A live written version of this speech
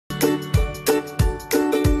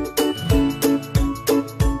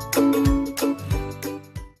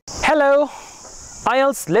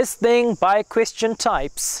IELTS listening by question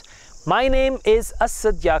types. My name is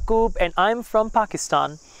Asad Yaqub and I'm from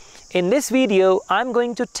Pakistan. In this video, I'm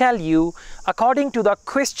going to tell you, according to the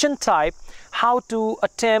question type, how to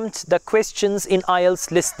attempt the questions in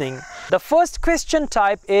IELTS listening. The first question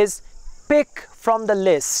type is pick from the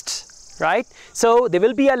list, right? So there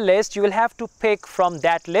will be a list, you will have to pick from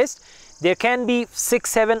that list. There can be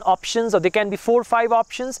 6-7 options, or there can be 4-5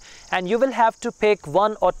 options, and you will have to pick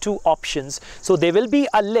 1 or 2 options. So there will be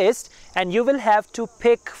a list and you will have to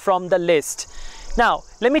pick from the list. Now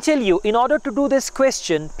let me tell you, in order to do this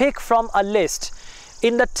question, pick from a list,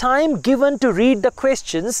 in the time given to read the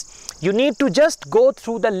questions, you need to just go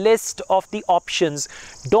through the list of the options.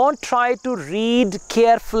 Don't try to read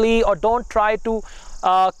carefully, or don't try to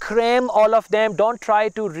cram all of them, don't try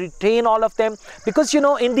to retain all of them, because you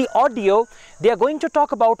know, in the audio they are going to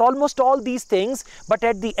talk about almost all these things, but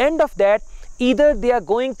at the end of that, either they are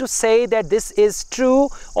going to say that this is true,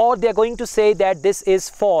 or they are going to say that this is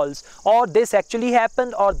false, or this actually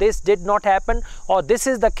happened, or this did not happen, or this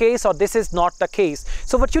is the case, or this is not the case.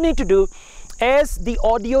 So what you need to do, as the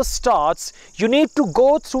audio starts, you need to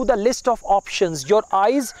go through the list of options. Your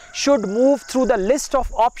eyes should move through the list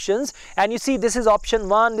of options, and you see this is option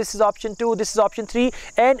 1, this is option 2, this is option 3,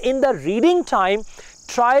 and in the reading time,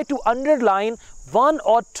 try to underline 1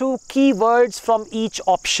 or 2 keywords from each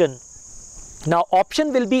option. Now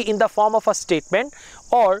option will be in the form of a statement,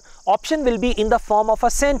 or option will be in the form of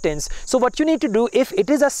a sentence. So what you need to do, if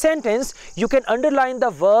it is a sentence, you can underline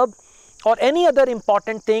the verb or any other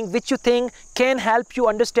important thing which you think can help you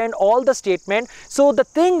understand all the statement. So the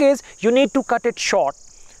thing is, you need to cut it short,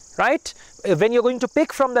 right? When you're going to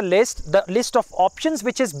pick from the list of options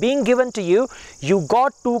which is being given to you, you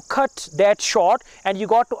got to cut that short, and you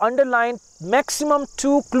got to underline maximum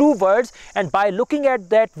 2 clue words, and by looking at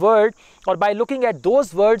that word, or by looking at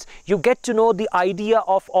those words, you get to know the idea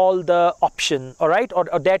of all the option, all right, or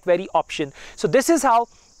that very option. So this is how,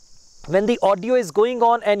 when the audio is going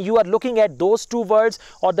on and you are looking at those 2 words,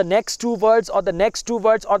 or the next 2 words, or the next 2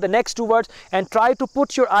 words, or the next 2 words, and try to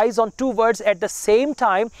put your eyes on 2 words at the same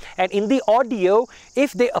time, and in the audio,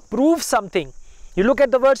 if they approve something, you look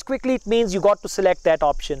at the words quickly, it means you got to select that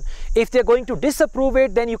option. If they're going to disapprove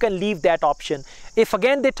it, then you can leave that option. If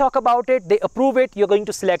again they talk about it, they approve it, you're going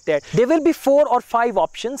to select that. There will be 4 or 5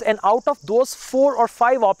 options, and out of those 4 or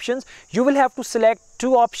 5 options, you will have to select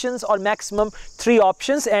 2 options or maximum 3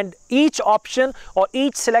 options, and each option or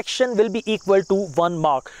each selection will be equal to 1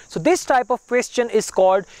 mark. So this type of question is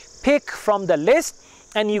called pick from the list,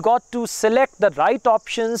 and you got to select the right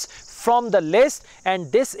options from the list,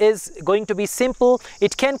 and this is going to be simple.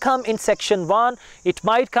 It can come in section 1, it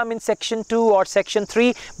might come in section 2 or section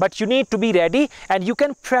 3, but you need to be ready, and you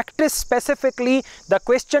can practice specifically the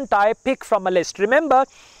question type pick from a list. Remember,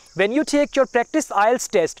 when you take your practice IELTS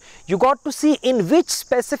test, you got to see in which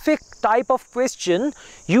specific type of question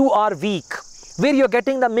you are weak, where you're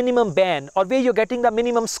getting the minimum band, or where you're getting the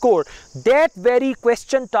minimum score. That very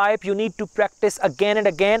question type you need to practice again and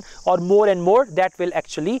again, or more and more. That will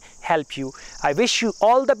actually help you. I wish you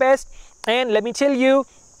all the best, and let me tell you,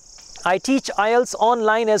 I teach IELTS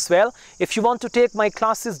online as well. If you want to take my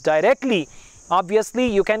classes directly, obviously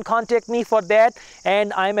you can contact me for that,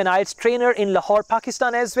 and I'm an IELTS trainer in Lahore,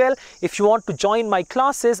 Pakistan as well. If you want to join my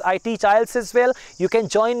classes, I teach IELTS as well, you can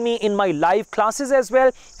join me in my live classes as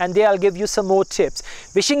well, and there I'll give you some more tips.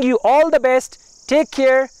 Wishing you all the best, take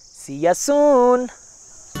care, see ya soon.